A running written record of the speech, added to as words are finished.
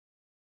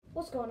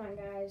What's going on,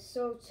 guys?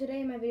 So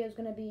today my video is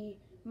going to be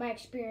my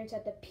experience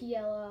at the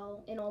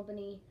PLL in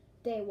Albany,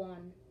 day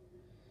one.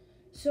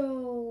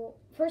 So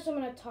first I'm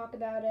going to talk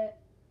about it,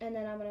 and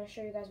then I'm going to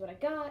show you guys what I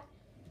got.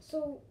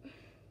 So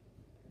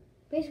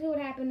basically what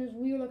happened is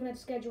we were looking at the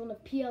schedule when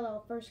the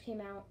PLL first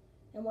came out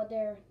and what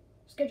their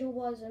schedule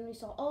was, and we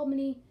saw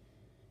Albany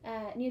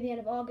near the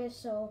end of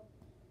August, so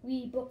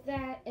we booked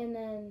that, and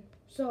then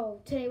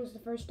so today was the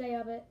first day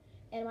of it,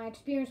 and my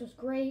experience was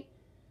great.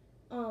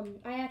 I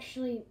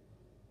actually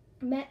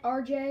met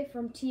RJ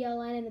from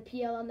TLN and the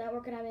PLL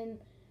network, and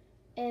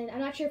I'm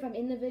not sure if I'm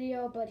in the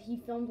video, but he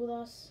filmed with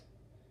us,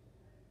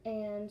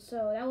 and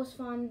so that was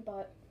fun.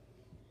 But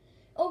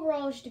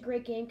overall, it was just a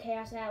great game.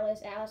 Chaos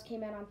Atlas. Atlas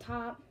came out on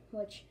top,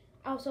 which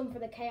I was hoping for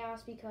the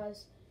Chaos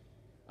because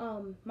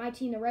my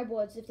team, the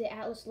Redwoods, if the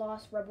Atlas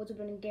lost, Redwoods would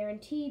have been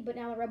guaranteed. But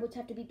now the Redwoods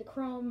have to beat the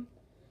Chrome,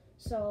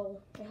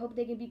 so I hope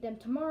they can beat them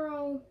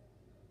tomorrow,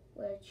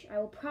 which I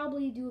will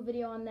probably do a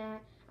video on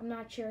that. I'm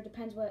not sure. It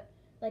depends what.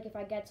 Like, if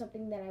I get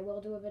something, then I will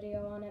do a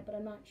video on it, but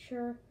I'm not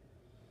sure.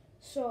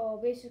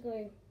 So,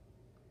 basically,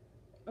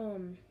 I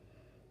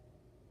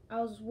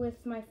was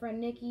with my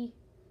friend Nikki,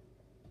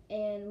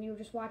 and we were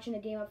just watching the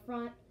game up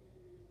front,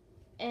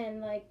 and,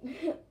 like,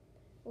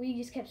 we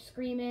just kept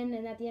screaming,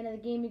 and at the end of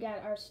the game, we got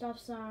our stuff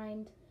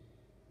signed.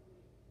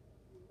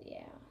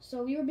 Yeah,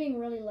 so we were being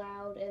really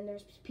loud, and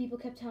there's people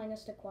kept telling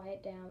us to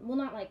quiet down. Well,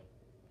 not, like,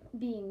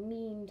 being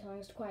mean, telling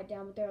us to quiet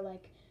down, but they're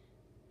like,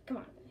 come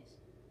on, guys.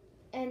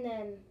 And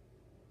then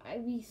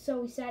we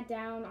sat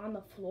down on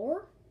the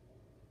floor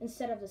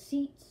instead of the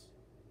seats,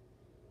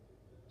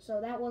 so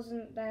that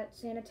wasn't that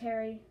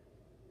sanitary,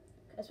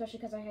 especially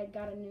because I had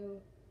got a new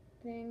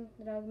thing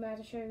that I'm about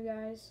to show you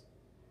guys.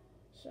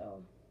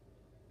 So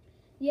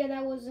yeah,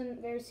 that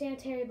wasn't very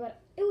sanitary, but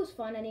it was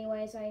fun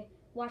anyways. I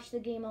watched the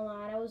game a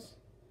lot.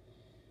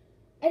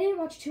 I didn't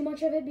watch too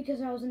much of it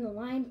because I was in the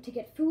line to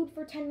get food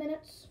for 10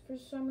 minutes for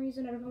some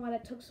reason. I don't know why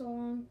that took so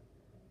long.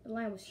 The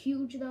line was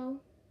huge though.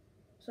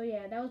 So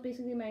yeah, that was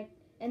basically my.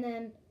 And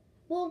then,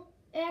 well,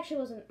 it actually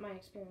wasn't my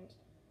experience.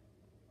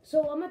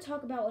 So I'm going to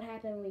talk about what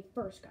happened when we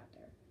first got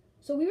there.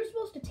 So we were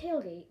supposed to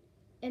tailgate,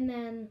 and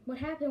then what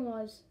happened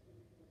was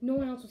no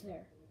one else was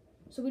there.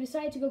 So we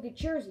decided to go get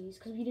jerseys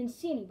because we didn't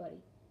see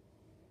anybody.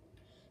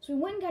 So we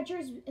went and got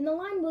jerseys, and the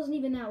line wasn't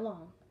even that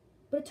long.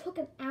 But it took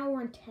an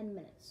hour and 10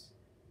 minutes.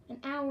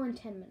 An hour and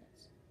 10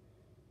 minutes.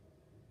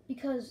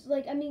 Because,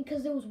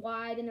 because it was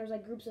wide, and there was,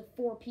 groups of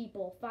 4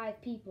 people,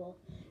 5 people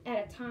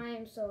at a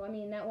time. So,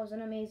 that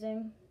wasn't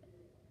amazing.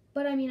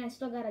 But, I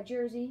still got a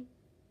jersey,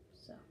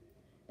 so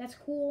that's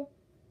cool.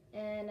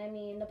 And,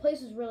 the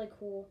place was really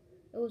cool.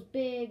 It was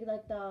big,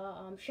 like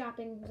the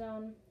shopping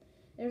zone.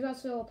 There's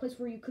also a place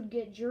where you could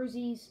get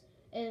jerseys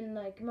and,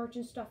 merch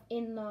and stuff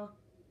in the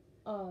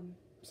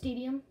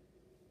stadium.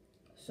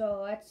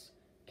 So that's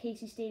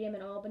Casey Stadium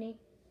in Albany.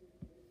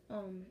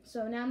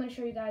 So now I'm going to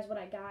show you guys what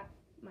I got.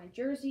 My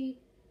jersey.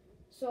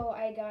 So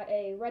I got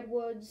a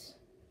Redwoods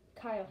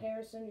Kyle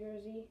Harrison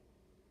jersey.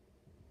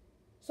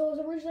 So I was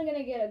originally going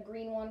to get a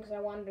green one because I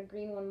wanted a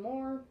green one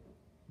more,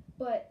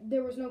 but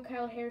there was no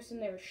Kyle Harrison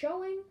they were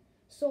showing,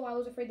 so I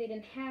was afraid they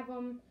didn't have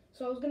them.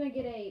 So I was going to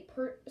get a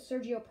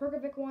Sergio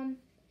Perkovic one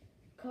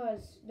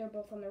because they're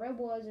both from the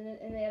Redwoods,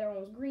 and the other one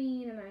was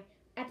green, and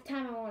at the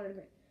time I wanted a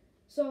green.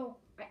 So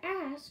I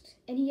asked,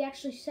 and he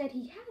actually said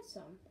he had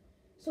some.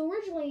 So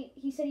originally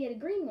he said he had a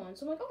green one,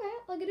 so I'm like, okay,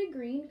 I'll get a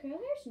green Kyle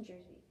Harrison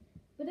jersey.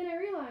 But then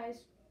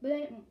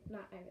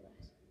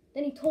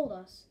then he told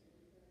us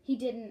he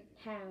didn't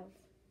have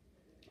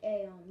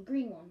a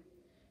green one.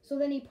 So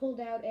then he pulled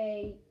out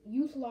a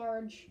youth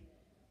large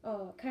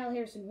Kyle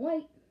Harrison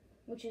white,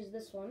 which is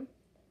this one.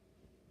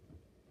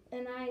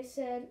 And I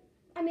said,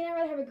 I'd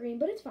rather have a green,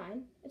 but it's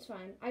fine. It's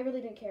fine. I really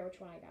didn't care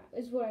which one I got,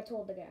 is what I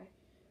told the guy.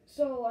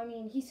 So,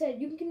 he said,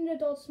 you can get an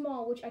adult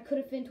small, which I could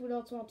have fit into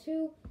adult small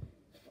too.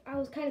 I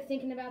was kind of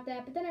thinking about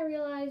that, but then I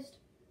realized,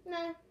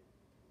 nah,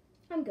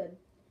 I'm good.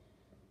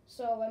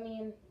 So,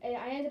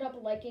 I ended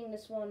up liking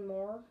this one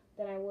more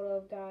than I would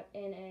have got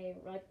in a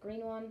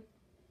green one.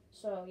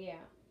 So, yeah.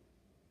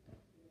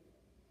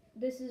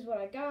 This is what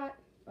I got.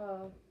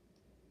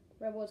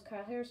 Redwoods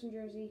Kyle Harrison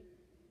jersey.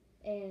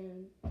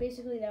 And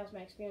basically that was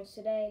my experience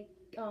today.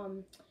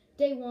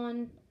 Day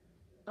one,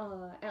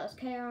 Atlas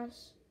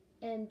Chaos.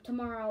 And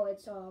tomorrow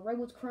it's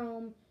Redwoods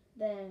Chrome,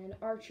 then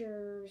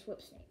Archers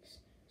Whip Snakes.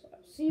 So,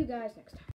 see you guys next time.